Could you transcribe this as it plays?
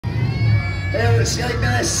here at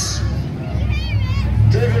Skegness,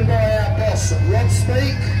 driven by our boss Rod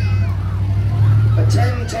Speak, a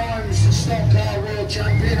 10 times stock car world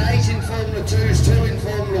champion, 8 in Formula 2s, 2 in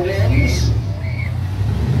Formula 1s.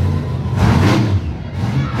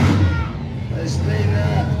 Has been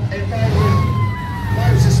involved with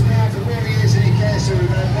motorsport for more years than he cares to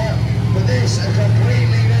remember, but this a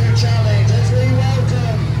completely new challenge as we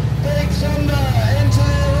welcome Big Thunder into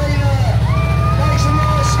the arena. Make some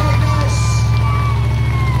noise, Skegness!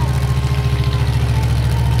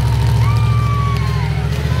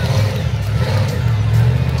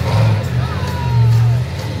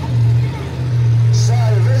 So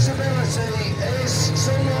visibility is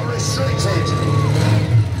somewhat restricted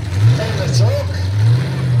in the truck.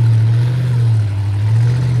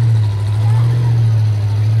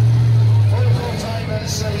 Full containment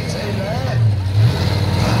seat in there.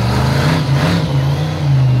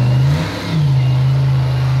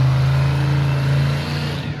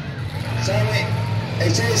 So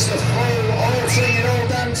it is the full all singing, all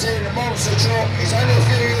dancing monster truck. It's only a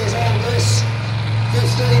few years old, this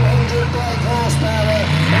 1500 brake horsepower.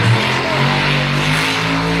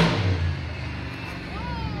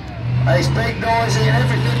 It's big, noisy, and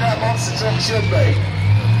everything that monster truck should be.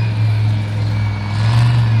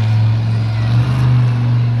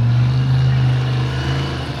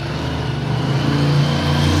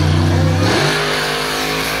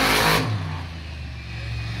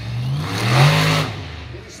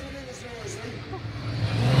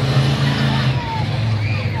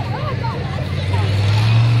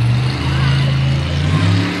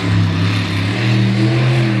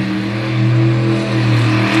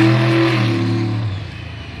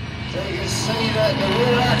 The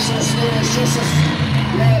rear axle steers just as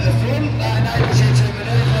right at the front, that enables you to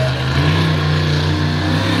manoeuvre.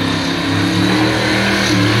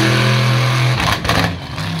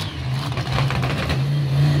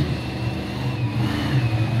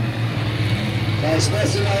 There's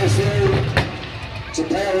methanol fuel to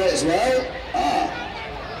power it as well.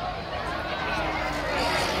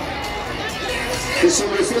 Did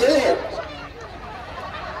somebody fill it up?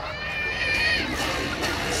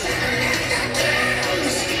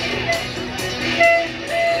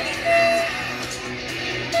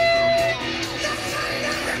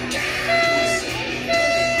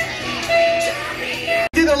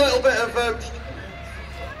 A little bit of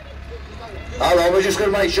hold on, we're just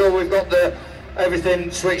going to make sure we've got everything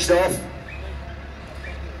switched off.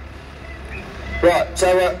 Right, so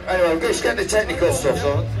anyway, let's get the technical stuff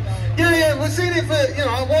on. Yeah, we've seen it for,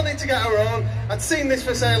 I wanted to get our own. I'd seen this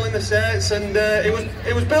for sale in the States, and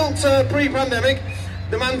it was built pre-pandemic.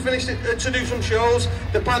 The man finished it to do some shows.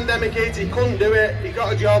 The pandemic hit, he couldn't do it. He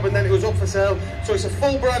got a job, and then it was up for sale. So it's a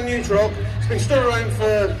full brand new truck. It's been stood around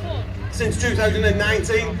since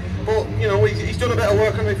 2019, but he's done a bit of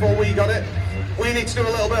work on it before we got it. We need to do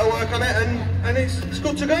a little bit of work on it, and it's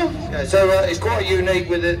good to go. Yeah, so it's quite unique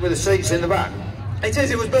with the seats in the back. It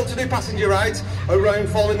is. It was built to do passenger rides around,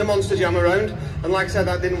 following the Monster Jam around, and like I said,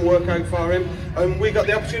 that didn't work out for him. We got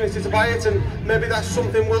the opportunity to buy it, and maybe that's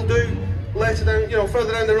something we'll do later down,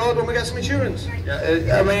 further down the road when we get some insurance.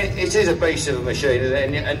 Yeah, I mean, it is a beast of a machine,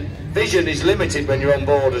 and vision is limited when you're on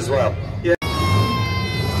board as well. Yeah.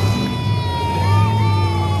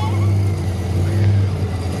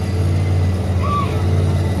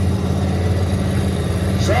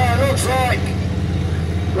 So it looks like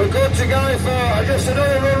we're good to go for just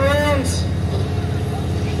another run round.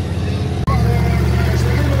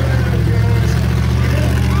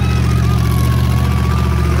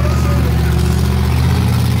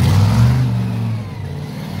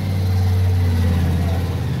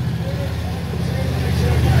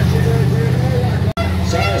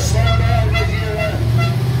 So stand by with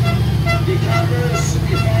your cameras,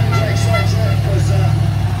 your phones, etc. because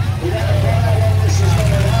we don't know how long this is going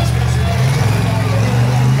to last.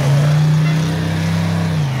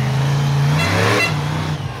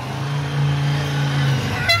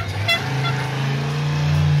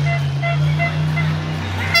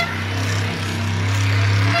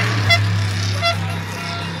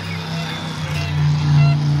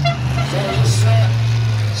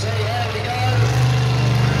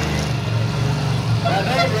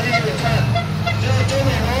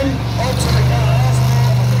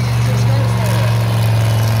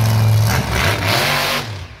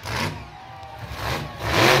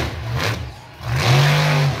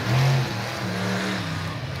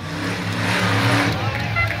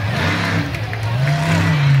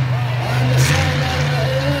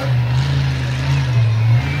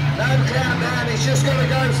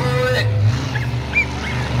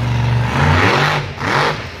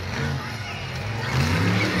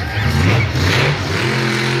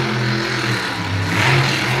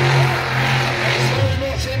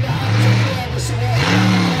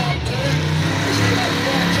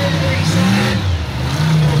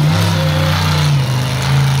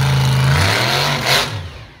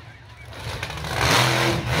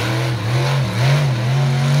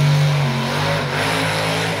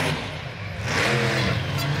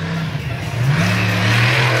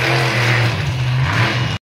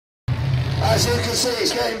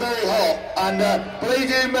 And believe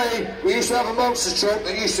you me, we used to have a monster truck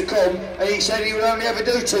that used to come, and he said he would only ever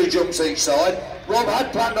do 2 jumps each side. Rob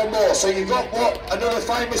had planned on more, so you've got what another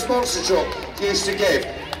famous monster truck used to give.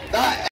 That